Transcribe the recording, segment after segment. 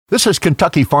This is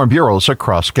Kentucky Farm Bureaus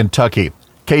across Kentucky.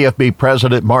 KFB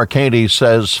President Mark Haney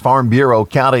says Farm Bureau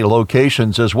county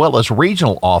locations as well as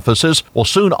regional offices will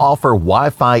soon offer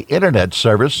Wi-Fi internet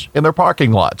service in their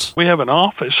parking lots. We have an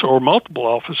office or multiple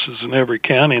offices in every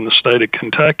county in the state of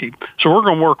Kentucky. So we're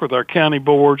going to work with our county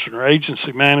boards and our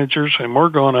agency managers, and we're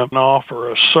going to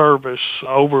offer a service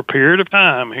over a period of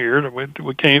time here.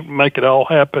 We can't make it all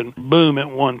happen, boom, at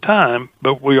one time,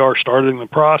 but we are starting the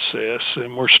process,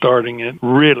 and we're starting it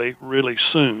really, really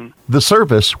soon. The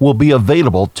service will be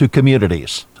available to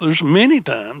communities. There's many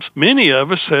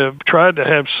of us have tried to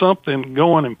have something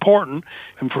going important,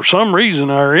 and for some reason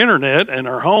our internet and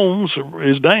our homes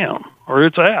is down, or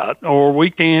it's out, or we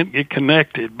can't get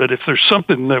connected. But if there's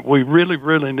something that we really,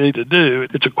 really need to do,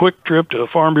 it's a quick trip to a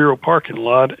Farm Bureau parking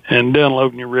lot and download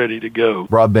and you're ready to go.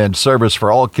 Broadband service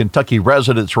for all Kentucky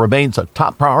residents remains a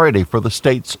top priority for the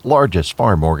state's largest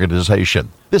farm organization.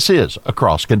 This is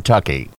Across Kentucky.